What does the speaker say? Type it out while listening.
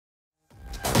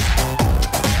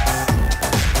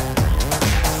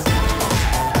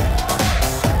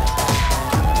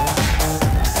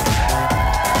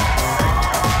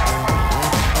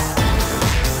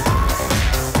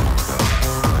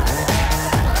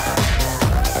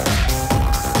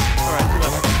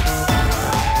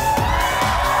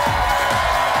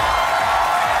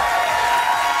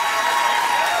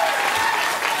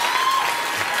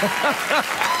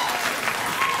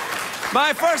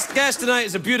My first guest tonight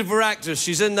is a beautiful actress.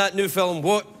 She's in that new film,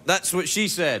 What? That's What She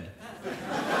Said.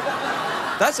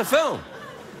 That's a film.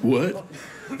 What?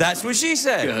 That's What She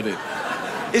Said. Got it.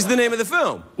 Is the name of the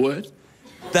film. What?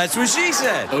 That's What She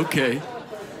Said. Okay.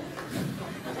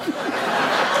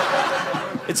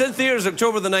 It's in theaters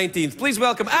October the 19th. Please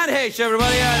welcome Anne Heche,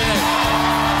 everybody. Anne Heche.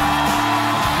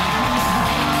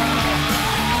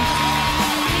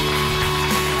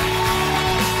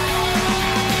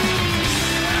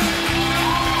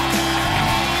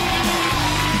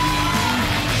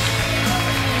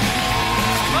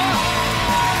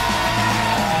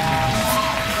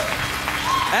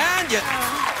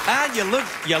 And you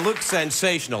look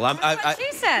sensational. That's what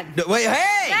she said. Wait,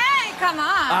 hey! Hey, come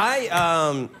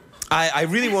on. I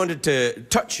really wanted to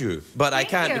touch you, but I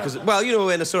can't because, well, you know,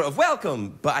 in a sort of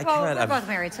welcome, but I can't. We're both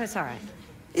married, so it's all right.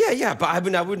 Yeah, but I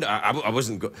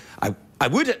wasn't. I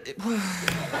would. You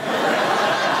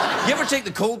ever take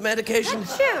the cold medication?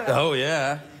 Shoot. Oh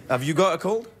yeah. Have you got a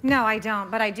cold? No, I don't,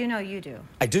 but I do know you do.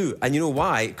 I do, and you know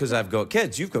why? Because I've got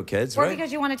kids. You've got kids, right? Or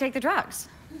because you want to take the drugs.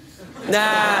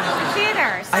 Nah.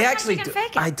 Theater. I actually you can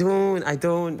fake it. I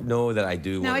don't know that I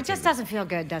do. No, it just doesn't feel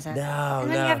good, does it? No, and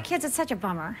when you have kids, it's such a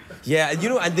bummer. Yeah, and you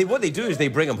know, and what they do is they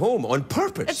bring them home on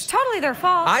purpose. It's totally their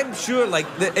fault. I'm sure, like,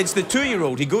 it's the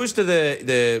 2-year-old. He goes to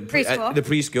the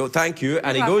preschool. Thank you,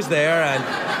 and he goes there,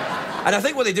 and I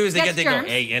think what they do is they go,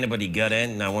 hey, anybody got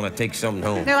in? I want to take something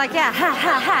home. They're like, yeah, ha,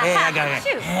 ha, ha, hey, ha. I got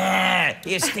it.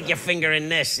 Here, stick your finger in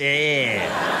this.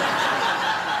 Yeah.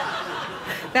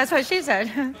 That's what she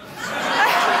said.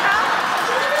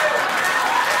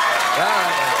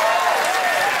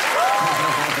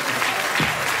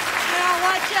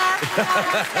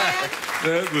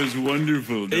 That was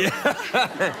wonderful. Yeah.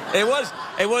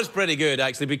 It was pretty good,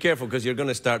 actually. Be careful, because you're going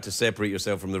to start to separate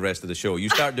yourself from the rest of the show. You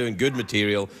start doing good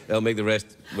material, it'll make the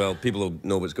rest, well, people will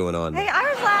know what's going on. Hey, I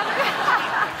was laughing.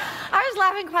 I was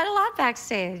laughing quite a lot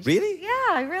backstage. Really? Yeah,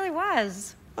 I really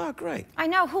was. Oh, great. I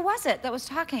know. Who was it that was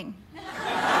talking?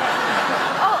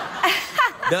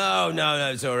 No,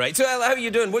 it's all right. So, how are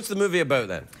you doing? What's the movie about,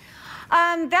 then?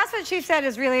 That's What She Said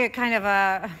is really kind of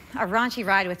a raunchy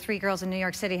ride with 3 girls in New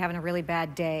York City having a really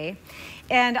bad day.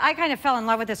 And I kind of fell in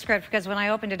love with the script because when I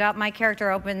opened it up, my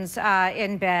character opens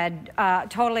in bed,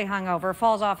 totally hungover,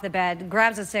 falls off the bed,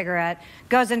 grabs a cigarette,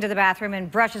 goes into the bathroom and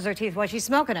brushes her teeth while she's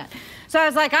smoking it. So I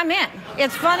was like, I'm in.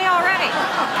 It's funny already.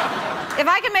 If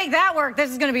I can make that work,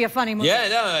 this is going to be a funny movie.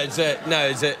 Yeah, is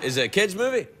it a kids'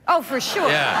 movie? Oh, for sure.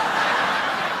 Yeah.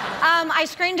 I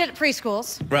screened it at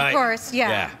preschools. Right. Of course,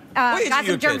 yeah. Got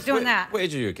some germs doing that. What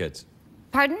age are your kids?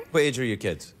 Pardon? What age are your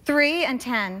kids? 3 and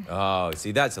 10. Oh,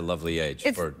 see, that's a lovely age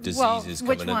for diseases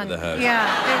coming into the house.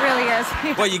 Yeah, it really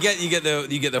is. Well, you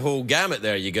get the whole gamut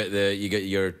there. You get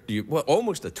your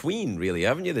almost a tween, really,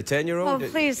 haven't you? The 10-year-old. Oh,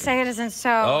 please say it isn't so.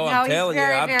 Oh, no, I'm telling you,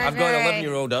 I've got an very...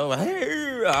 11-year-old. Oh,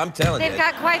 I'm telling you. They've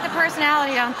got quite the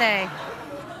personality, don't they?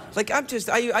 Like,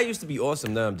 I used to be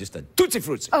awesome. Now I'm just a Tootsie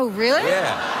Fruits. Oh, really?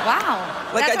 Yeah.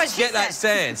 Wow. Like, That's I just get that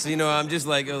sense, you know. I'm just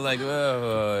like,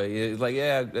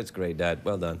 yeah, that's great, Dad.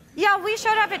 Well done. Yeah, we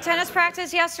showed up at tennis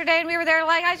practice yesterday, and we were there.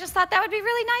 Like, I just thought that would be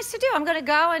really nice to do. I'm gonna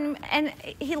go, and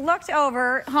he looked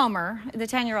over. Homer, the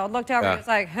 10-year-old, looked over. Yeah. And was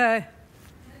like, hey.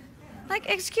 Like,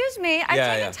 excuse me, I'm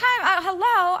taking time.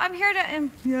 Hello, I'm here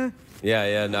to.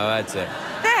 Yeah, no, that's it.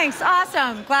 Thanks,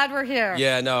 awesome. Glad we're here.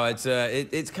 Yeah, no, it's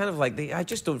kind of like I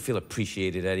just don't feel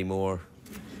appreciated anymore.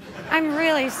 I'm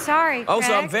really sorry, Craig.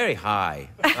 Also, I'm very high.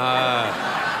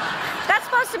 That's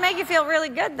supposed to make you feel really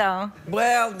good, though.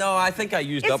 Well, no, I think I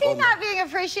used up. Is he not being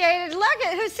appreciated? Look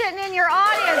at who's sitting in your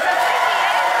audience.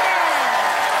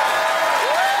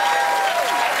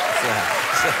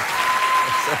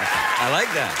 I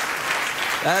like that.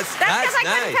 That's because I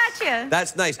nice. couldn't catch you.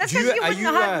 That's nice. That's because you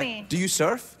wouldn't hug me. Do you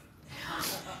surf?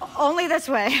 Only this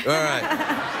way. All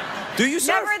right. Do you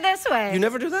surf? Never this way. You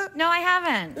never do that? No, I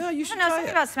haven't. Yeah, you should I don't know, try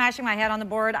something about smashing my head on the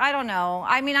board. I don't know.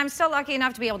 I mean, I'm still lucky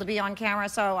enough to be able to be on camera,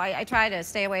 so I try to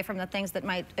stay away from the things that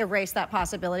might erase that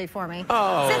possibility for me.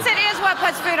 Oh. Since it is what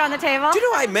puts food on the table. Do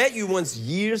you know, I met you once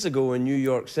years ago in New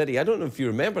York City. I don't know if you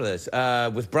remember this,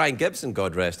 with Brian Gibson,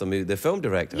 God rest him, the film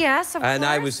director. Yes, of course. And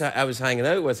I was hanging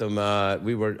out with him. I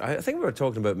think we were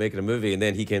talking about making a movie, and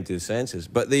then he came to his senses.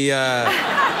 But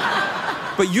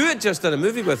but you had just done a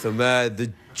movie with him,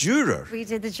 The Juror. We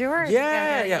did The Juror.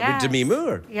 Yeah, yes. with Demi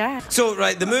Moore. Yeah. So,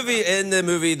 right, in the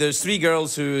movie, there's 3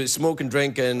 girls who smoke and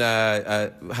drink and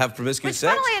have promiscuous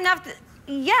sex. Funnily enough,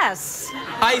 yes.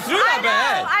 I threw that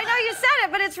bit. I know you said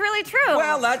it, but it's really true.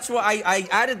 Well, that's why I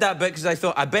added that bit, because I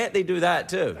thought, I bet they do that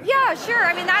too. Yeah, sure.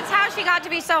 I mean, that's how she got to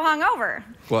be so hungover.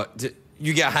 What?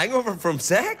 You get a hangover from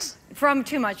sex? From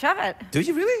too much of it. Do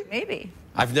you really? Maybe.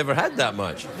 I've never had that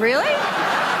much. Really?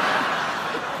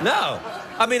 No.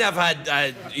 I mean, I've had,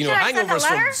 hangovers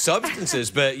from substances,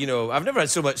 but, I've never had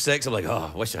so much sex. I'm like,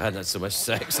 oh, I wish I hadn't had so much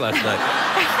sex last night.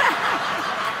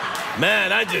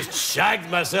 Man, I just shagged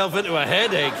myself into a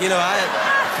headache. You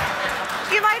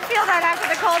might feel that after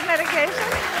the cold medication.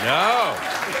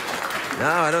 No,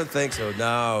 I don't think so.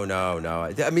 No.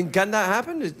 I mean, can that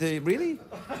happen? Really?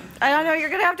 I don't know. You're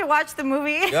going to have to watch the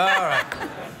movie. All right.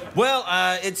 Well,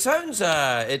 it sounds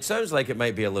like it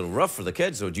might be a little rough for the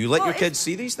kids, though. Do you let your kids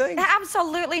see these things?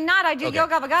 Absolutely not. I do Yo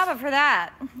Gabba Gabba for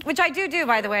that, which I do,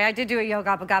 by the way. I did do a Yo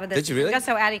Gabba Gabba. Did you really? Just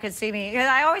so Addie could see me.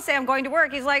 I always say I'm going to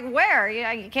work. He's like, where?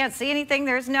 You can't see anything.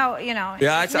 There's no,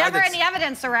 Yeah, never any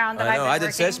evidence around that I've been working. I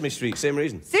did Sesame Street, same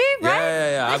reason. See, right?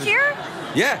 Yeah. This year?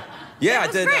 Yeah. Yeah, I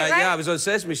did. Great, right? Yeah, I was on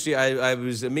Sesame Street. I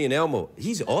was me and Elmo.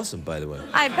 He's awesome, by the way.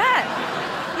 I bet.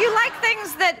 You like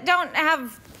things that don't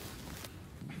have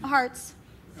hearts.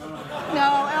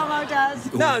 No, Elmo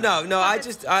does. No.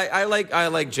 I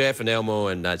like Jeff and Elmo,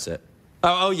 and that's it.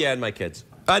 Oh yeah, and my kids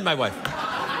and my wife.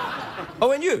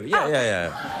 Oh, and you. Yeah.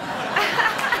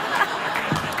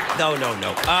 No.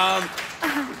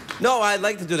 No, I'd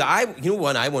like to do that.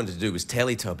 What I wanted to do was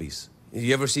Teletubbies.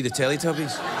 You ever see the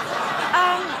Teletubbies?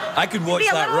 I could watch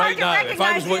that right now. If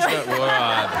I was watching that,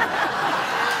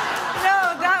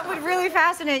 no, that would really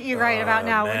fascinate you right about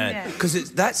now, wouldn't it?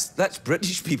 Because that's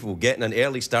British people getting an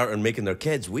early start and making their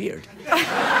kids weird.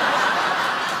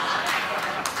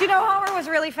 Homer was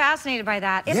really fascinated by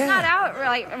that. It's not out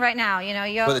right now,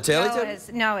 Yo. But the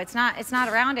Teletubbies? No, it's not. It's not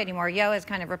around anymore. Yo has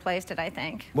kind of replaced it, I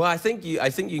think. Well, I think you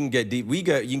can get you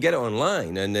can get it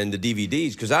online and then the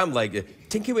DVDs. Because I'm like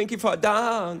Tinky Winky Fall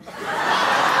Down.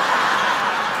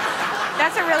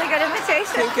 That's a really good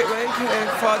imitation. Tinky Winky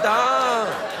Fall Down.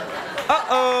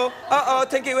 Uh-oh,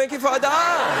 Tinky Winky Fall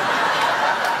Down.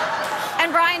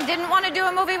 And Brian didn't want to do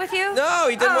a movie with you? No,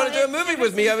 he didn't want to do a movie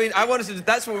with me. I mean, I wanted to.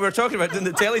 That's what we were talking about, doing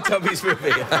the Teletubbies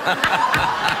movie.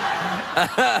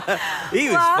 He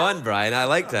was fun, Brian. I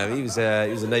liked him. He was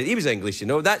English,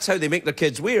 That's how they make their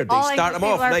kids weird. They start them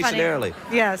off nice and early.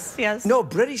 Yes. No,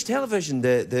 British television,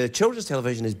 the children's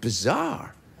television is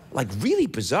bizarre. Like, really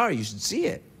bizarre. You should see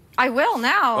it. I will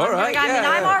now. All right,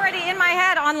 I'm already in my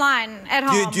head online at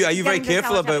home. Are you very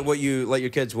careful about what you let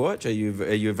your kids watch? Are you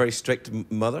a very strict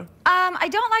mother? I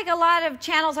don't like a lot of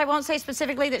channels, I won't say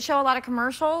specifically, that show a lot of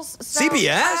commercials. So,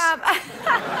 CBS?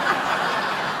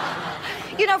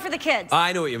 For the kids.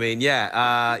 I know what you mean. Yeah,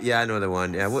 I know the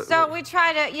one. Yeah. So we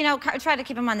try to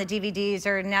keep them on the DVDs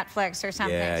or Netflix or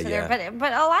something. Yeah.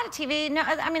 But a lot of TV. No,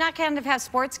 I mean, I kind of have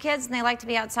sports kids, and they like to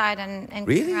be outside and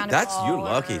really. Around You're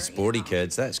lucky. Sporty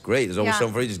kids. That's great. There's always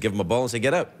something for you. Just give them a ball and say,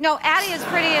 get up. No, Addie is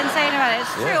pretty insane about it.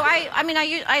 It's true.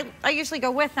 I usually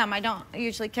go with them. I don't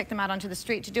usually kick them out onto the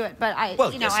street to do it, but I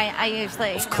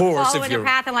usually follow in their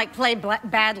path and play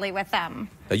badly with them.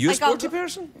 Are you a sporty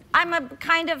person? I'm a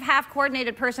kind of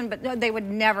half-coordinated person, but they would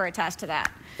never attest to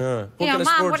that. What kind of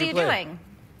Mom, what are you play? doing?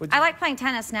 I like playing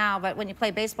tennis now, but when you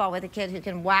play baseball with a kid who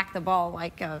can whack the ball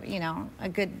like, a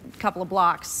good couple of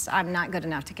blocks, I'm not good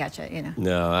enough to catch it,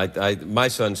 No, my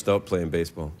son stopped playing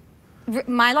baseball.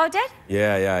 Milo did?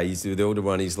 Yeah, he's the older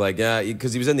one. He's like,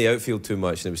 because he was in the outfield too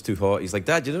much and it was too hot. He's like,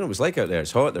 Dad, you don't know what it's like out there.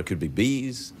 It's hot. There could be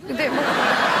bees.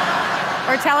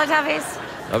 Or Teletubbies.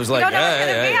 I was like, you don't know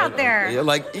what's gonna be out there.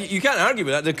 Like, you can't argue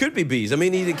with that. There could be bees. I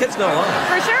mean, the kid's not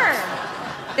lying. For sure.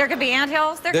 There could be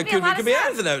anthills. There could be a lot of stuff. There could be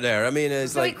anything out there. I mean,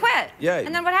 it's so like... So he quit? Yeah.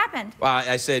 And then what happened? Well,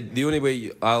 I said, the only way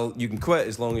you can quit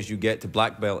as long as you get to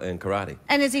black belt in karate.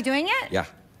 And is he doing it?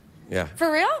 Yeah.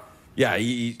 For real? Yeah,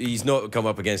 he's not come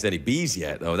up against any bees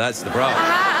yet, though. That's the problem.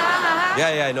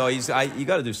 No, you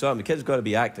got to do something. The kids got to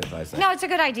be active, I think. No, it's a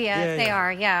good idea. They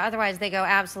are, Otherwise, they go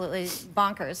absolutely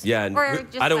bonkers. Yeah, and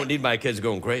I don't need my kids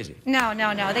going crazy. No.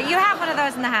 You have one of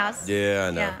those in the house. Yeah,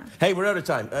 I know. Yeah. Hey, we're out of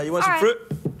time. You want some fruit?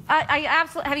 I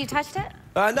absolutely. Have you touched it?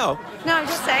 No. No, I'm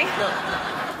just saying.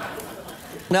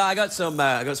 No, I got some.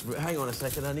 Hang on a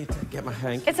second. I need to get my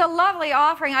hang. It's a lovely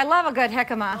offering. I love a good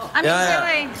jicama. I mean,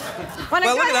 really. When a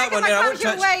good jicama comes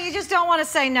your way, you just don't want to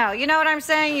say no. You know what I'm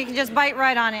saying? You can just bite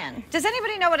right on in. Does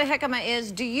anybody know what a jicama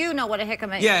is? Do you know what a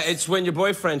jicama is? Yeah, it's when your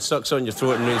boyfriend sucks on your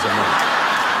throat and needs a month.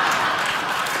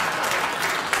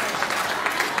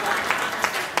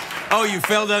 Oh, you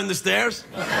fell down the stairs?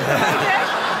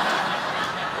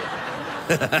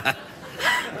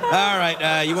 All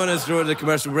right, you want to throw the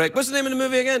commercial break? What's the name of the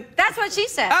movie again? That's what she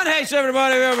said. Anne Heche,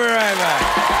 everybody. We'll be right back.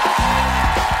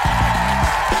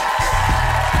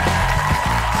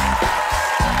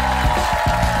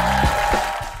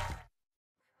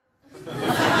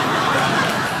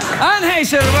 Anne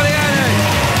Heche, everybody. Anne Heche.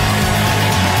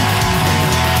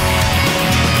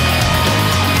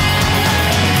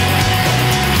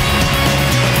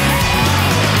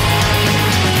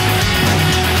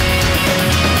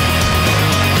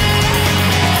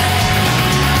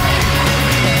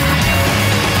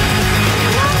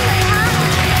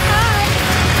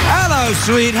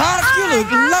 sweetheart. You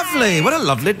look lovely. What a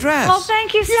lovely dress. Well,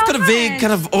 thank you so much. You've got a vague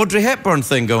kind of Audrey Hepburn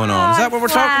thing going on. Is that what we're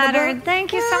talking about?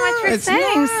 Thank you so much for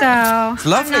saying so. It's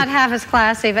lovely. I'm not half as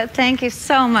classy, but thank you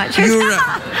so much.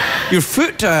 Your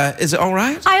foot, is it all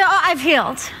right? I've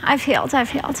healed.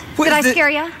 Did I scare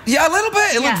you? Yeah, a little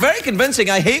bit. It looked very convincing.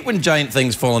 I hate when giant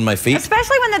things fall on my feet.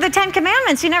 Especially when they're the 10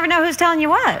 Commandments. You never know who's telling you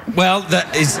what. Well,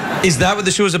 is that what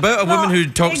the show's about? A woman who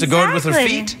talks to God with her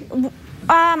feet?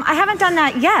 I haven't done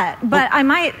that yet, but I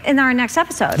might in our next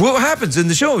episode. What happens in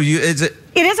the show?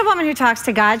 It is a woman who talks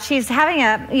to God. She's having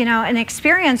an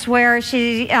experience where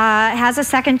she has a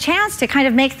second chance to kind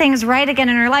of make things right again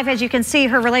in her life. As you can see,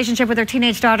 her relationship with her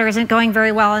teenage daughter isn't going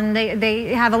very well, and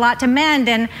they have a lot to mend.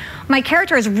 And my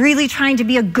character is really trying to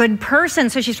be a good person,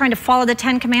 so she's trying to follow the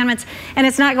 10 Commandments, and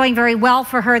it's not going very well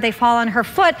for her. They fall on her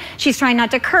foot. She's trying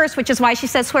not to curse, which is why she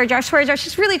says swear jar, swear jar.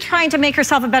 She's really trying to make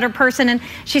herself a better person, and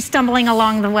she's stumbling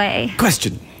along the way.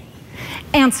 Question.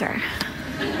 Answer.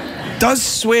 Does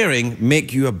swearing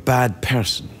make you a bad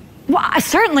person? Well,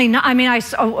 certainly not. I mean,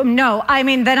 no. I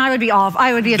mean, then I would be off.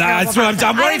 I would be a terrible person.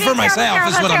 I'm worried for myself,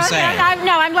 is what I'm saying.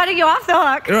 No, I'm letting you off the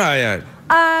hook. Right, yeah.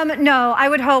 No, I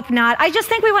would hope not. I just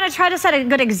think we want to try to set a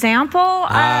good example.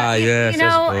 Yes,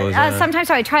 I suppose, sometimes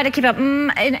I try to keep up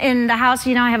in the house.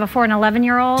 You know, I have a 4- and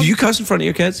 11-year-old. Do you cuss in front of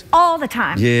your kids? All the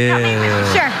time.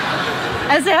 Yeah. Sure.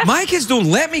 As if. My kids don't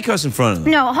let me cuss in front of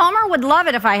them. No, Homer would love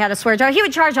it if I had a swear jar. He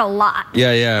would charge a lot.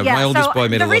 Yeah. My oldest boy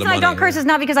made a lot of money. The reason I don't curse is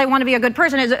not because I want to be a good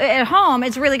person. At home,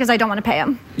 it's really because I don't want to pay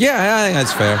him. Yeah, I think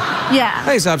that's fair. Yeah. I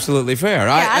think it's absolutely fair.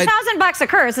 Yeah, $1,000 a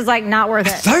curse is like not worth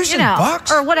it.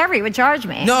 $1,000? Or whatever he would charge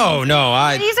me. No.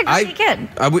 He's a great kid.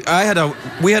 We had a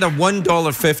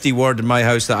 $1.50 word in my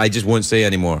house that I just won't say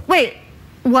anymore. Wait.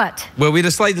 What? Well, we had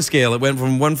a sliding scale. It went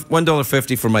from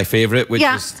 $1.50 for my favorite, which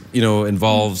is,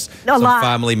 involves some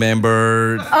family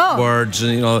member words,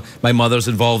 and my mother's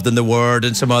involved in the word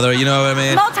and some other, you know what I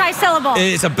mean? Multi-syllable.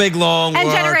 It's a big long and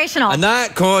word. generational. And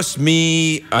that cost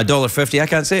me $1.50. I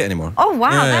can't say it anymore. Oh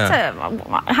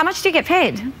wow, how much do you get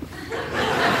paid?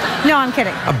 No, I'm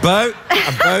kidding.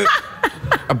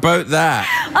 About that.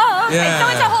 Oh, okay. So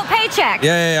it's a whole paycheck.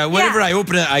 Yeah. Whenever I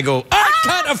open it, I go, I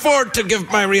can't afford to give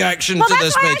my reaction to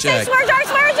this paycheck. Well, that's why I say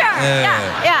swear jar.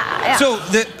 Yeah. So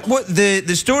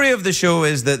the story of the show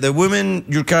is that the woman,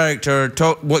 your character,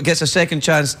 gets a second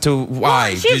chance to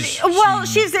why?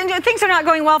 Things are not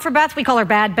going well for Beth. We call her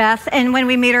Bad Beth, and when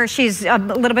we meet her, she's a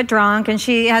little bit drunk, and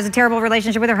she has a terrible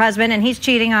relationship with her husband, and he's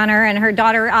cheating on her, and her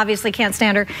daughter obviously can't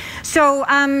stand her. So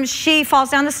she falls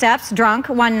down the steps drunk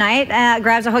one night,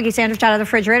 grabs a hoagie sandwich out of the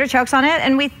refrigerator, chokes on it,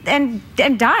 and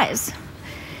dies.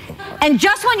 And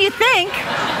just when you think...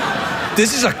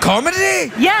 This is a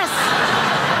comedy? Yes.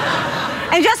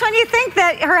 And just when you think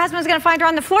that her husband's going to find her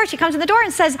on the floor, she comes in the door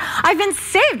and says, I've been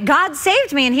saved. God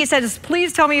saved me. And he says,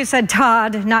 please tell me you said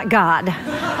Todd, not God.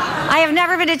 I have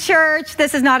never been to church.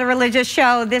 This is not a religious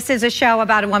show. This is a show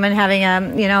about a woman having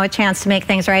a chance to make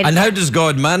things right. And how does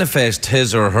God manifest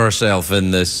his or herself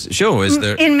in this show? Is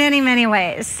there... In many, many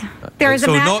ways. There is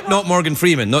not Morgan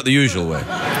Freeman, not the usual way.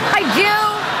 I do.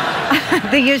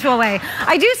 The usual way.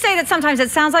 I do say that sometimes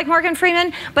it sounds like Morgan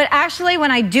Freeman, but actually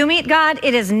when I do meet God,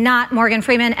 it is not Morgan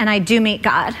Freeman, and I do meet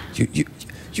God.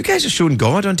 You guys are showing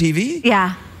God on TV?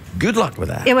 Yeah. Good luck with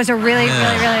that. It was a really,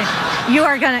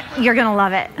 you're gonna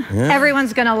love it. Yeah.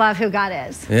 Everyone's gonna love who God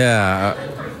is. Yeah.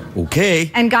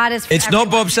 Okay. And God is. It's not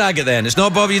Bob Saget then. It's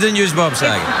not Bob. You didn't use Bob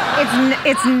Saget.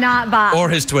 It's not Bob. Or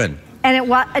his twin. And it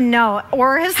was no.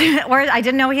 Or I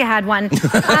didn't know he had one.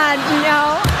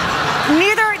 No.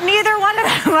 Neither one of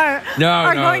them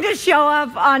are going to show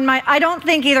up on my... I don't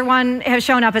think either one has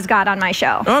shown up as God on my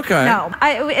show. Okay. No.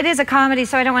 It is a comedy,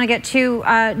 so I don't want to get too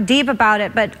deep about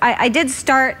it, but I did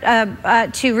start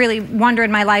to really wonder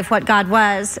in my life what God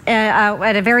was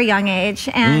at a very young age,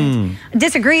 and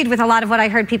disagreed with a lot of what I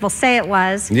heard people say it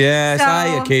was. Yes, so,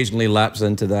 I occasionally lapse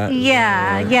into that.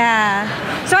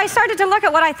 Yeah. So I started to look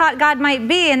at what I thought God might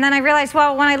be, and then I realized,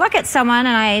 well, when I look at someone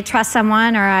and I trust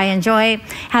someone, or I enjoy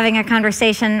having a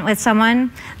conversation with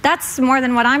someone, that's more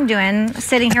than what I'm doing,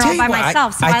 sitting here all by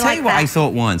myself. So I tell you what I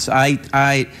thought once.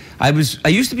 I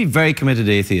used to be very committed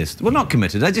atheist. Well, not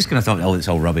committed. I just kind of thought, oh, it's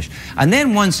all rubbish. And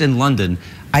then once in London,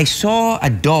 I saw a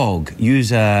dog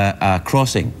use a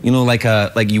crossing. You know,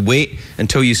 like you wait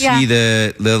until you see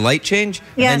the light change,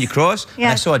 and then you cross. And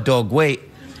I saw a dog wait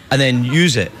and then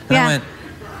use it. And I went,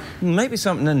 might be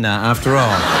something in that after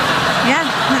all. Yeah.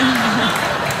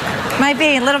 Might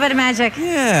be a little bit of magic.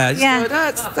 Yeah.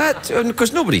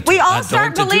 Because nobody. We all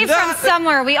start believing from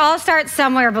somewhere. We all start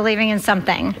somewhere believing in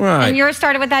something. Right. And yours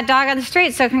started with that dog on the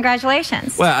street. So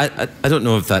congratulations. Well, I don't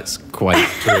know if that's quite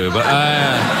true, but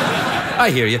I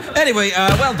hear you. Anyway,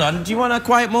 well done. Do you want a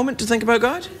quiet moment to think about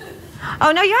God?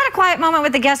 Oh, no, you had a quiet moment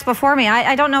with the guest before me.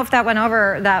 I don't know if that went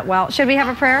over that well. Should we have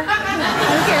a prayer? I'm kidding.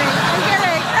 I'm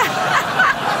kidding.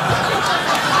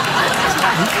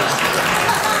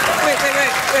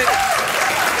 Wait.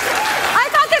 I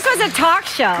thought this was a talk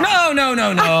show. No.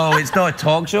 It's not a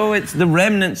talk show. It's the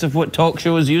remnants of what talk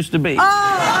shows used to be.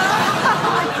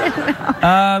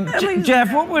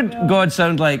 Jeff, what would God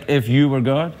sound like if you were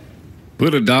God?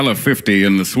 Put $1.50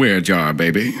 in the swear jar,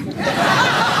 baby. That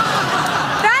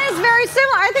is very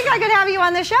similar. I think I could have you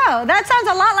on the show. That sounds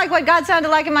a lot like what God sounded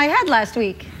like in my head last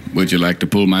week. Would you like to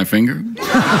pull my finger? Anne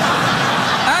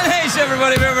Heche,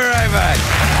 everybody. We'll be right back.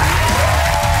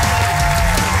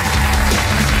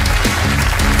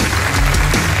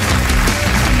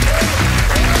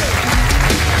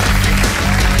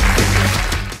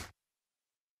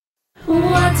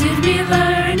 What did we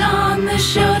learn on the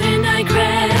show tonight,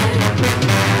 Craig?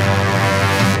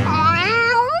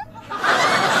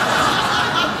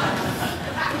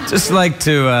 Just like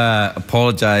to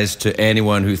apologise to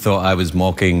anyone who thought I was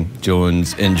mocking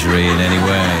Joan's injury in any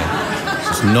way. It's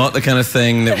just not the kind of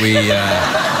thing that we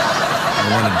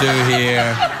want to do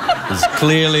here. It's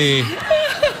clearly,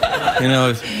 you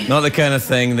know, not the kind of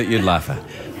thing that you'd laugh at.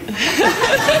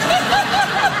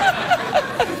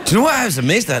 Do you know what I was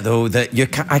amazed at, though? That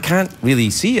I can't really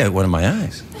see out one of my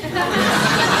eyes.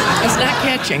 It's not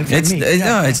catching for me.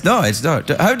 No, it's not.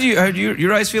 How do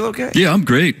your eyes feel okay? Yeah, I'm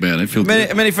great, man. I feel good.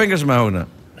 How many fingers am I holding up?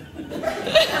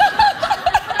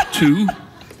 2.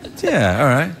 Yeah, all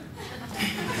right.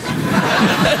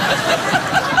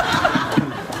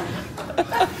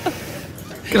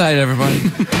 Good night, everybody.